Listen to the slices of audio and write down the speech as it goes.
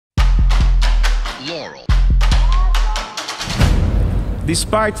Laurel.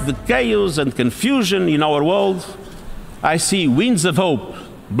 Despite the chaos and confusion in our world, I see winds of hope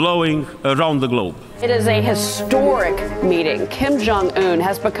blowing around the globe. It is a historic meeting. Kim Jong-un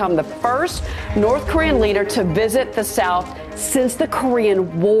has become the first North Korean leader to visit the South since the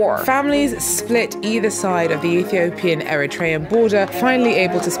Korean War. Families split either side of the Ethiopian-Eritrean border, finally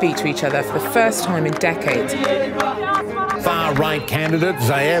able to speak to each other for the first time in decades. Far-right candidate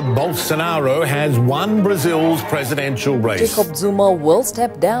Jair Bolsonaro has won Brazil's presidential race. Jacob Zuma will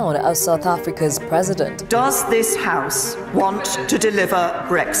step down as South Africa's president. Does this House want to deliver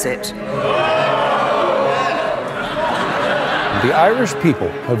Brexit? The Irish people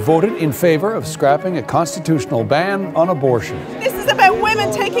have voted in favour of scrapping a constitutional ban on abortion. This is about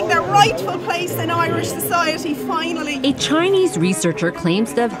women taking their rightful place in Irish society, finally. A Chinese researcher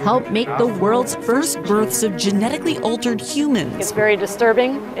claims to have helped make the world's first births of genetically altered humans. It's very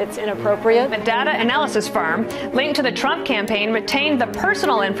disturbing. It's inappropriate. A data analysis firm linked to the Trump campaign retained the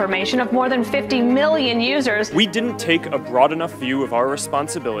personal information of more than 50 million users. We didn't take a broad enough view of our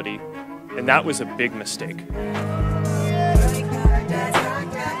responsibility, and that was a big mistake.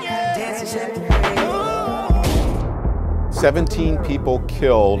 17 people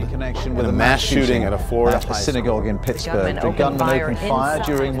killed in connection with a mass shooting at a Florida high synagogue in Pittsburgh. The gunman opened fire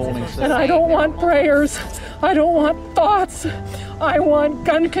during morning service. And I don't want prayers. I don't want thoughts. I want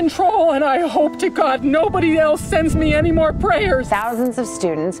gun control, and I hope to God nobody else sends me any more prayers. Thousands of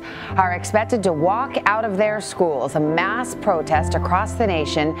students are expected to walk out of their schools, a mass protest across the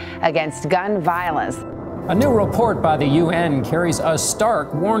nation against gun violence. A new report by the UN carries a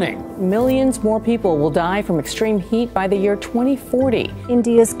stark warning. Millions more people will die from extreme heat by the year 2040.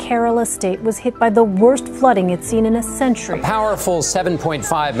 India's Kerala state was hit by the worst flooding it's seen in a century. A powerful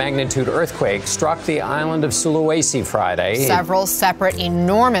 7.5 magnitude earthquake struck the island of Sulawesi Friday. Several separate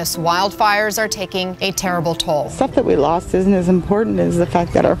enormous wildfires are taking a terrible toll. Stuff that we lost isn't as important as the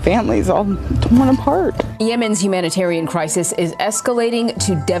fact that our families all torn apart. Yemen's humanitarian crisis is escalating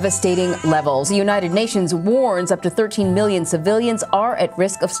to devastating levels. The United Nations warns up to 13 million civilians are at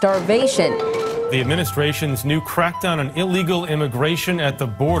risk of starvation. The administration's new crackdown on illegal immigration at the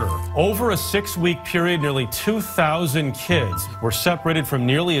border. Over a 6-week period, nearly 2,000 kids were separated from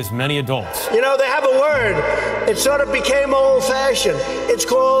nearly as many adults. You know, they have a word. It sort of became old-fashioned. It's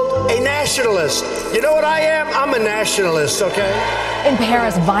called a nationalist. You know what I am? I'm a nationalist, okay? In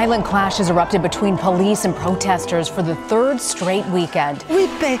Paris, violent clashes erupted between police and protesters for the third straight weekend. We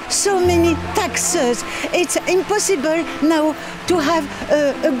pay so many taxes. It's impossible now to have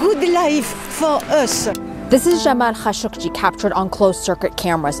a good life for us. This is Jamal Khashoggi, captured on closed-circuit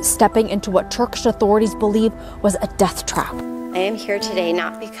cameras, stepping into what Turkish authorities believe was a death trap. I am here today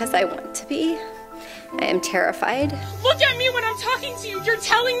not because I want to be. I am terrified. Look at me when I'm talking to you. You're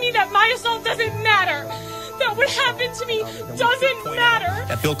telling me that my assault doesn't matter. That what happened to me doesn't matter.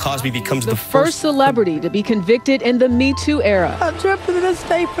 That Bill Cosby becomes the first celebrity to be convicted in the Me Too era. I've driven to this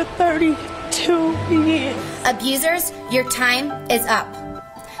state for 32 years. Abusers, your time is up.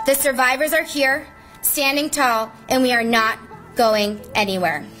 The survivors are here, standing tall, and we are not going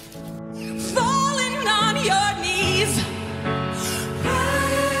anywhere. Falling on your knees.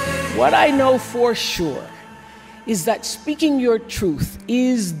 What I know for sure is that speaking your truth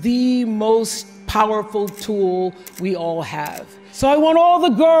is the most powerful tool we all have. So I want all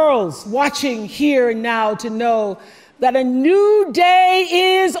the girls watching here and now to know that a new day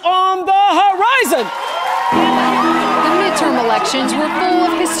is on the horizon. The midterm elections were full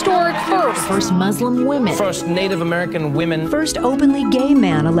of historic firsts. First Muslim women. First Native American women. First openly gay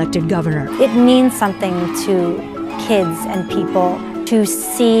man elected governor. It means something to kids and people to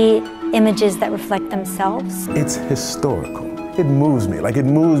see images that reflect themselves. It's historical. It moves me, like it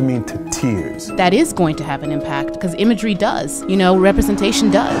moves me to tears. That is going to have an impact because imagery does, you know,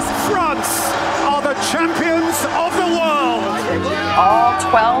 representation does. France are the champions of the world. All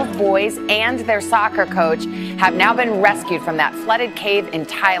 12 boys and their soccer coach have now been rescued from that flooded cave in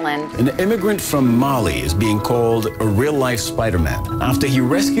Thailand. An immigrant from Mali is being called a real-life Spider-Man after he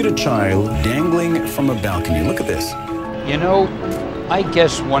rescued a child dangling from a balcony. Look at this. You know, I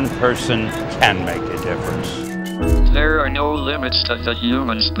guess one person can make a difference. There are no limits to the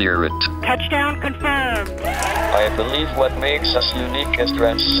human spirit. Touchdown confirmed. I believe what makes us unique is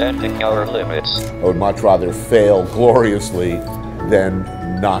transcending our limits. I would much rather fail gloriously than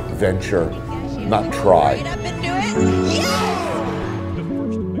not venture, not try.